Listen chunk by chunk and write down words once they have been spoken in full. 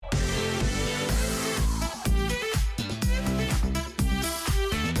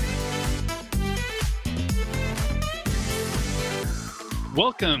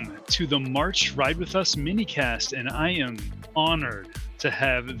Welcome to the March Ride With Us minicast, and I am honored to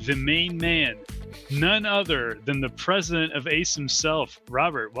have the main man, none other than the president of ACE himself,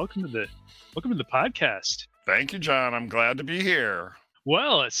 Robert. Welcome to the podcast. Thank you, John. I'm glad to be here.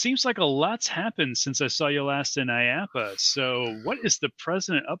 Well, it seems like a lot's happened since I saw you last in IAAPA. So, what is the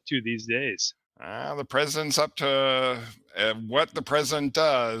president up to these days? The president's up to what the president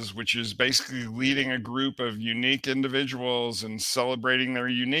does, which is basically leading a group of unique individuals and celebrating their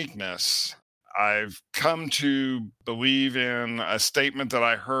uniqueness. I've come to believe in a statement that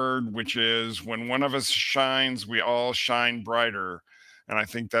I heard, which is when one of us shines, we all shine brighter. And I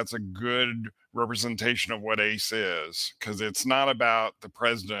think that's a good representation of what ACE is, because it's not about the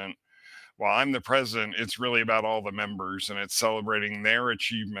president. While I'm the president, it's really about all the members, and it's celebrating their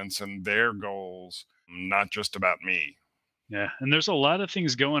achievements and their goals, not just about me. Yeah, and there's a lot of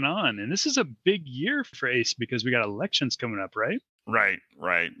things going on, and this is a big year for ACE because we got elections coming up, right? Right.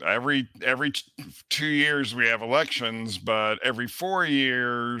 Every 2 years we have elections, but every 4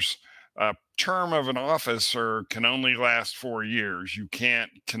 years, a term of an officer can only last 4 years. You can't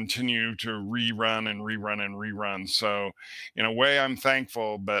continue to rerun and rerun and rerun. So, in a way, I'm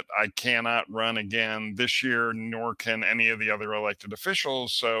thankful, but I cannot run again this year, nor can any of the other elected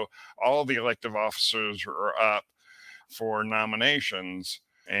officials. So, all the elective officers are up for nominations,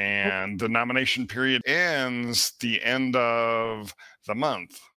 and the nomination period ends the end of the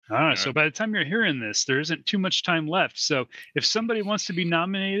month. So by the time you're hearing this, there isn't too much time left. So if somebody wants to be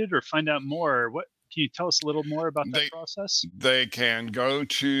nominated or find out more, what can you tell us a little more about that process? They can go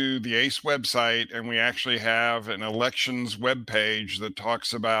to the ACE website, and we actually have an elections webpage that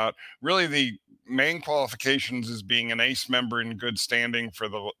talks about really the main qualifications as being an ACE member in good standing for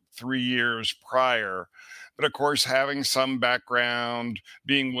the 3 years prior. But of course, having some background,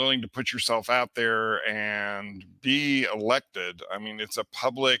 being willing to put yourself out there and be elected. I mean, it's a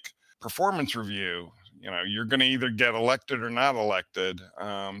public performance review. You're going to either get elected or not elected.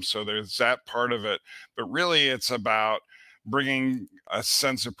 So there's that part of it. But really, it's about bringing a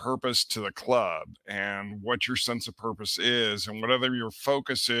sense of purpose to the club and what your sense of purpose is, and whatever your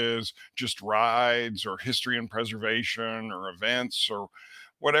focus is, just rides or history and preservation or events or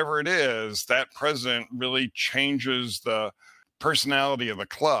whatever it is, that president really changes the personality of the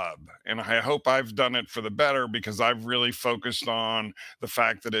club. And I hope I've done it for the better, because I've really focused on the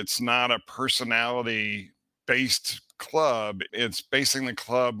fact that it's not a personality based club. It's basing the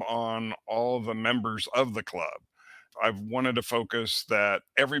club on all the members of the club. I've wanted to focus that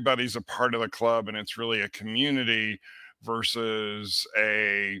everybody's a part of the club, and it's really a community versus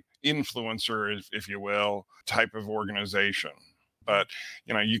a influencer, if you will, type of organization. But,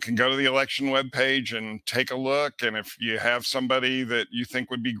 you can go to the election webpage and take a look. And if you have somebody that you think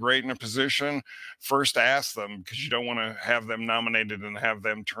would be great in a position, first ask them, because you don't want to have them nominated and have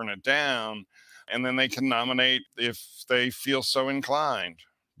them turn it down. And then they can nominate if they feel so inclined.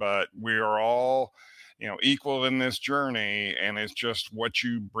 But we are all, equal in this journey. And it's just what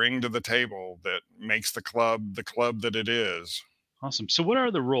you bring to the table that makes the club that it is. Awesome. So what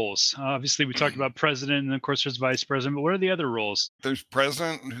are the roles? Obviously, we talked about president, and of course, there's vice president, but what are the other roles? There's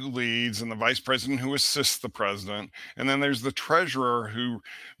president who leads and the vice president who assists the president. And then there's the treasurer, who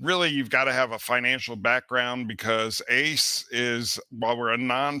really, you've got to have a financial background, because ACE is, while we're a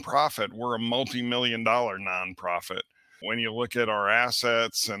nonprofit, we're a multi-million-dollar nonprofit. When you look at our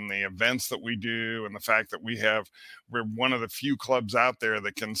assets and the events that we do, and the fact that we're one of the few clubs out there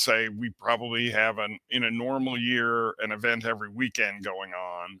that can say we probably have in a normal year, an event every weekend going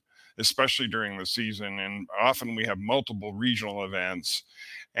on, especially during the season. And often we have multiple regional events.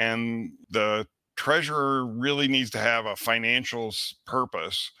 And the treasurer really needs to have a financial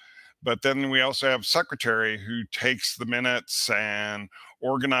purpose. But then we also have secretary, who takes the minutes and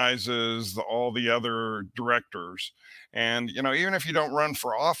organizes all the other directors. And, even if you don't run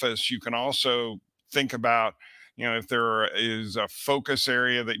for office, you can also think about, if there is a focus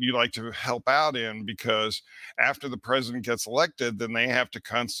area that you like to help out in, because after the president gets elected, then they have to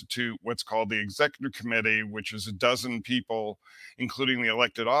constitute what's called the executive committee, which is a dozen people, including the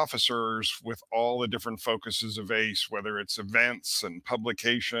elected officers, with all the different focuses of ACE, whether it's events and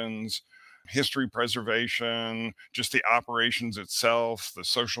publications, history preservation, just the operations itself, the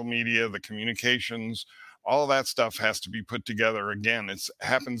social media, the communications. All of that stuff has to be put together. Again, it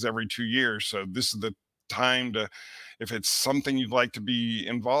happens every 2 years. So this is the time to, if it's something you'd like to be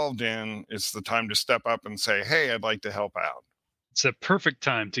involved in, it's the time to step up and say, hey, I'd like to help out. It's a perfect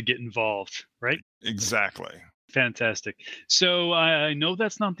time to get involved, right? Exactly. Fantastic. So I know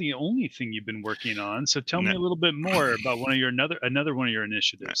that's not the only thing you've been working on. So tell me Now, a little bit more about one of your another one of your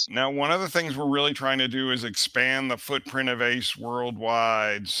initiatives. now, one of the things we're really trying to do is expand the footprint of ACE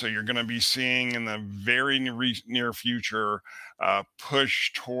worldwide. So you're going to be seeing in the very near future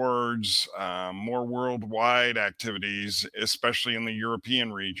push towards more worldwide activities, especially in the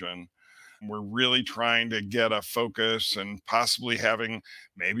European region. We're really trying to get a focus and possibly having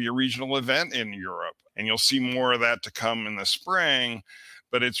maybe a regional event in Europe. And you'll see more of that to come in the spring.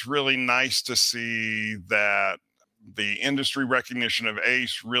 But it's really nice to see that the industry recognition of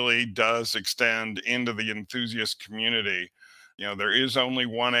ACE really does extend into the enthusiast community. There is only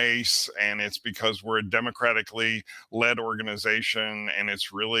one ACE, and it's because we're a democratically led organization, and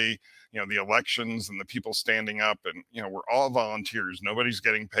it's really, the elections and the people standing up, and, we're all volunteers. Nobody's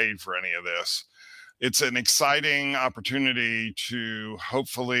getting paid for any of this. It's an exciting opportunity to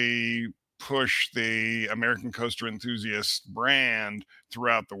hopefully push the American Coaster Enthusiast brand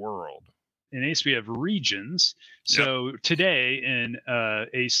throughout the world. In ACE, we have regions. So today in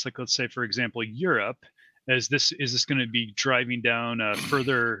ACE, like let's say, for example, Europe, is this going to be driving down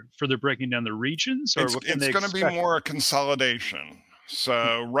further breaking down the regions, or what can It's they going to be expect? more a consolidation.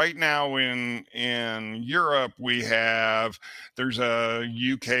 So right now in Europe, there's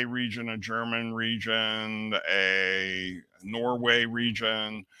a UK region, a German region, a Norway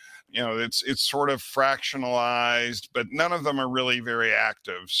region. It's sort of fractionalized, but none of them are really very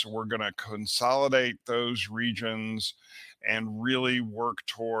active. So we're going to consolidate those regions and really work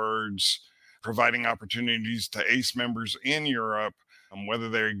towards providing opportunities to ACE members in Europe, whether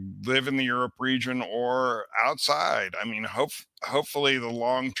they live in the Europe region or outside. I mean, hopefully the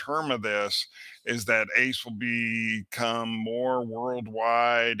long term of this is that ACE will become more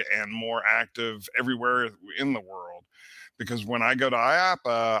worldwide and more active everywhere in the world. Because when I go to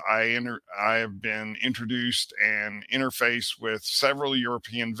IAAPA, I have been introduced and interfaced with several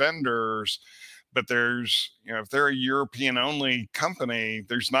European vendors, but there's, if they're a European only company,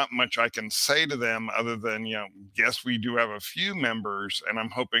 there's not much I can say to them other than, yes, we do have a few members, and I'm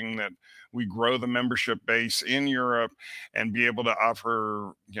hoping that we grow the membership base in Europe and be able to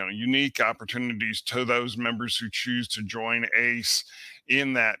offer, unique opportunities to those members who choose to join ACE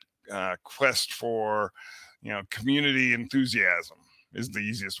in that quest for, community enthusiasm is the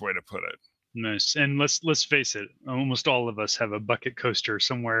easiest way to put it. Nice. And let's face it, almost all of us have a bucket coaster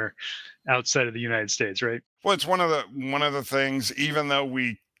somewhere outside of the United States, right? Well, it's one of the things, even though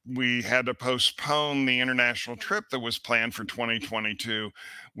we had to postpone the international trip that was planned for 2022,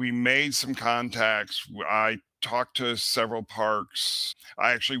 we made some contacts. I talked to several parks.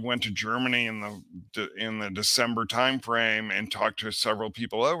 I actually went to Germany in the December timeframe and talked to several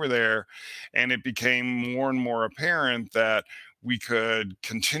people over there, and it became more and more apparent that we could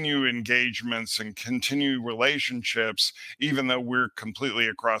continue engagements and continue relationships, even though we're completely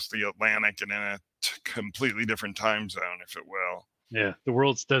across the Atlantic and in a completely different time zone, if it will. Yeah, the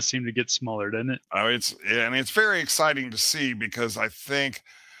world does seem to get smaller, doesn't it? Oh, it's very exciting to see, because I think,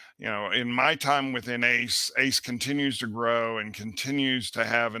 in my time within ACE continues to grow and continues to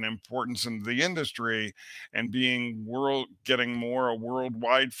have an importance in the industry, and getting more a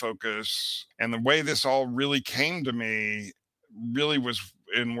worldwide focus. And the way this all really came to me really was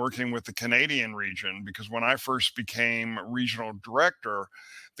in working with the Canadian region, because when I first became regional director,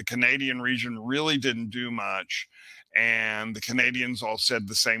 the Canadian region really didn't do much. And the Canadians all said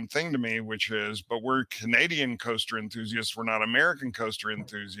the same thing to me, which is, but we're Canadian coaster enthusiasts. We're not American coaster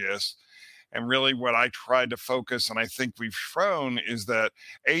enthusiasts. And really what I tried to focus, and I think we've shown, is that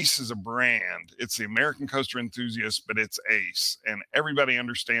ACE is a brand. It's the American Coaster Enthusiast, but it's ACE. And everybody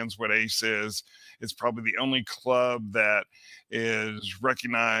understands what ACE is. It's probably the only club that is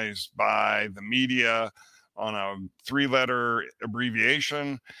recognized by the media on a 3-letter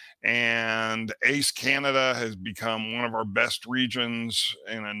abbreviation. And ACE Canada has become one of our best regions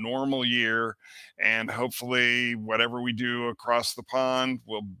in a normal year. And hopefully whatever we do across the pond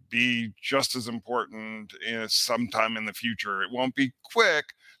will be just as important sometime in the future. It won't be quick,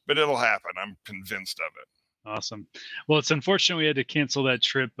 but it'll happen. I'm convinced of it. Awesome. Well, it's unfortunate we had to cancel that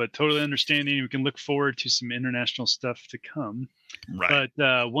trip, but totally understanding. We can look forward to some international stuff to come. Right.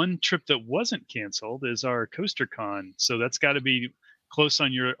 But one trip that wasn't canceled is our CoasterCon. So that's got to be close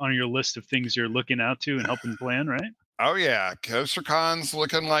on your list of things you're looking out to and helping plan, right? Oh yeah, CoasterCon's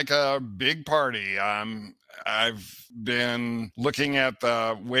looking like a big party. I've been looking at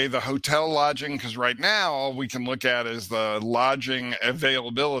the way the hotel lodging, because right now all we can look at is the lodging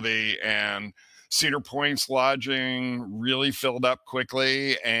availability, and Cedar Point's lodging really filled up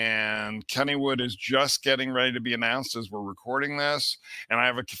quickly, and Kennywood is just getting ready to be announced as we're recording this. And I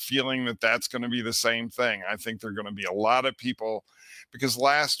have a feeling that that's going to be the same thing. I think there are going to be a lot of people, because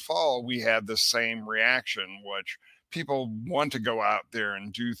last fall we had the same reaction, which people want to go out there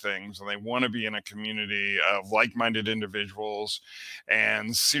and do things, and they want to be in a community of like-minded individuals.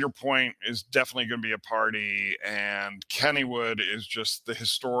 And Cedar Point is definitely going to be a party, and Kennywood is just the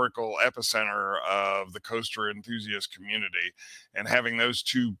historical epicenter of the coaster enthusiast community. And having those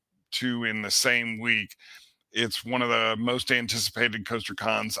two in the same week, it's one of the most anticipated coaster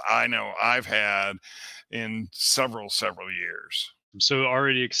cons I know I've had in several years. So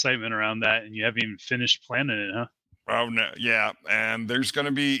already excitement around that, and you haven't even finished planning it, huh? Oh no, yeah, and there's going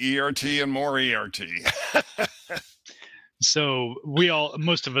to be ERT and more ERT. So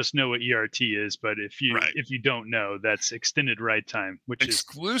most of us know what ERT is, but if you don't know, that's extended ride time, which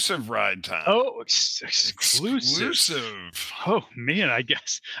exclusive ride time. Oh, exclusive. Oh man, I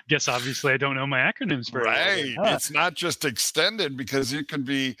guess obviously I don't know my acronyms very well. Right. Huh. It's not just extended, because it could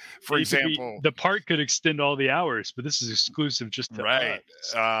be, for example, the park could extend all the hours, but this is exclusive just to us.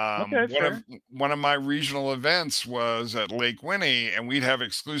 One of my regional events was at Lake Winnie, and we'd have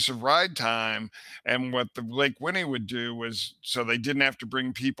exclusive ride time. And what the Lake Winnie would do was, so they didn't have to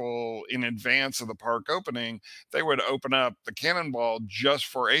bring people in advance of the park opening, they would open up the Cannonball just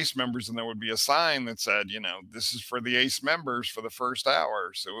for ACE members, and there would be a sign that said, this is for the ACE members for the first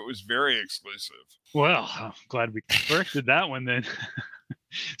hour. So it was very exclusive. Well, I'm glad we corrected that one then.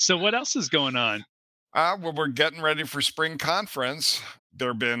 So what else is going on? Well, we're getting ready for spring conference.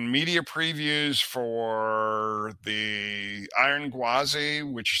 There have been media previews for the Iron Gwazi,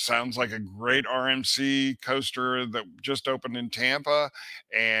 which sounds like a great RMC coaster that just opened in Tampa,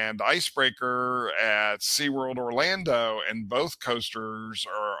 and Icebreaker at SeaWorld Orlando. And both coasters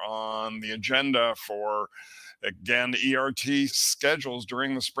are on the agenda for, again, ERT schedules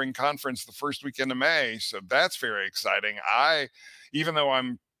during the spring conference the first weekend of May. So that's very exciting. Even though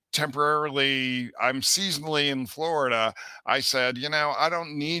I'm seasonally in Florida, I said, I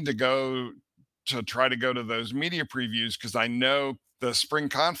don't need to try to go to those media previews, because I know the spring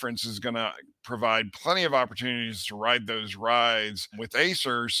conference is going to provide plenty of opportunities to ride those rides with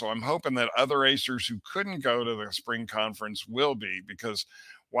Acers. So I'm hoping that other Acers who couldn't go to the spring conference will be, because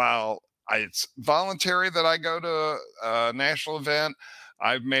while it's voluntary that I go to a national event,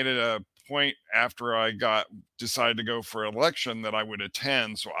 I've made it a point after I decided to go for election that I would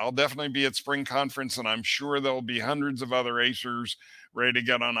attend. So I'll definitely be at spring conference, and I'm sure there'll be hundreds of other Acers ready to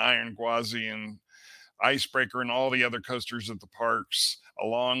get on Iron Gwazi and Icebreaker and all the other coasters at the parks,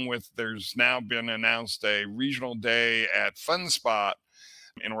 along with, there's now been announced a regional day at Fun Spot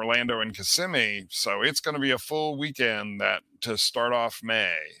in Orlando and Kissimmee. So it's going to be a full weekend to start off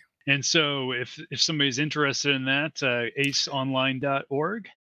May. And so if somebody's interested in that, aceonline.org,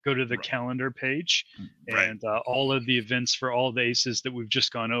 go to the calendar page, and all of the events for all the ACEs that we've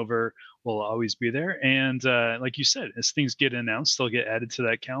just gone over will always be there. And like you said, as things get announced, they'll get added to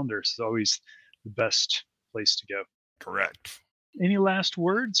that calendar. So it's always the best place to go. Correct. Any last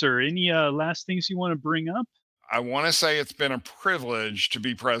words or any last things you want to bring up? I want to say it's been a privilege to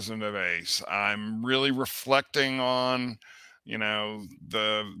be president of ACE. I'm really reflecting on,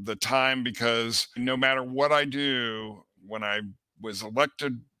 the time, because no matter what I do, when I was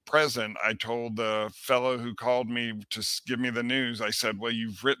elected president, I told the fellow who called me to give me the news, I said, well,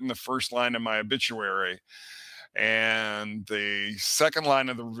 you've written the first line of my obituary. And the second line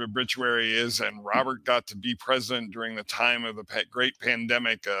of the obituary is, and Robert got to be president during the time of the great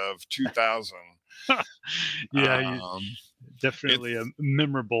pandemic of 2000. Yeah, definitely a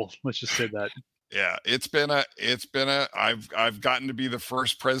memorable, let's just say that. Yeah, I've gotten to be the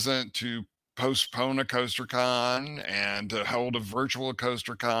first president to postpone a coaster con and to hold a virtual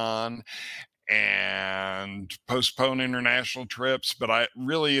coaster con and postpone international trips. But it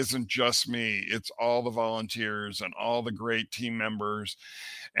really isn't just me. It's all the volunteers and all the great team members.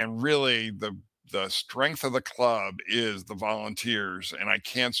 And really the strength of the club is the volunteers. And I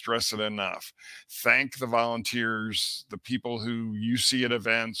can't stress it enough. Thank the volunteers, the people who you see at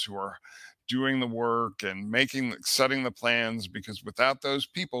events who are doing the work and setting the plans, because without those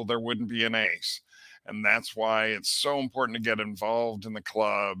people, there wouldn't be an ACE. And that's why it's so important to get involved in the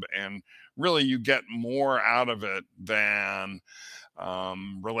club. And really, you get more out of it than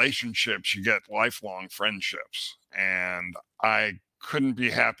relationships. You get lifelong friendships. And I couldn't be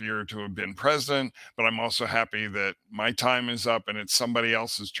happier to have been president, but I'm also happy that my time is up and it's somebody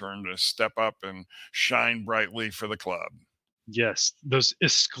else's turn to step up and shine brightly for the club. Yes, those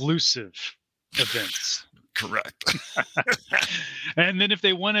exclusive events. Correct. And then if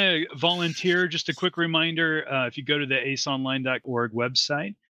they want to volunteer, just a quick reminder, if you go to the aceonline.org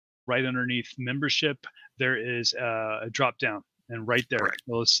website, right underneath membership, there is a drop down. And right there, Correct.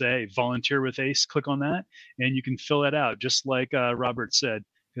 it'll say volunteer with ACE. Click on that, and you can fill that out, just like Robert said.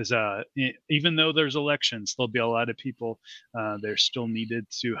 Because even though there's elections, there'll be a lot of people they're still needed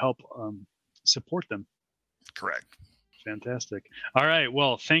to help support them. Correct. Fantastic. All right.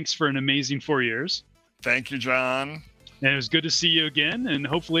 Well, thanks for an amazing 4 years. Thank you, John. And it was good to see you again, and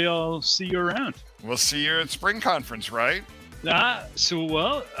hopefully I'll see you around. We'll see you at spring conference, right? I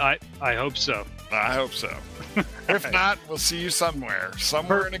hope so. I hope so. If not, we'll see you somewhere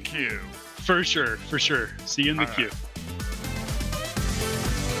in a queue. For sure. See you in the queue. Right.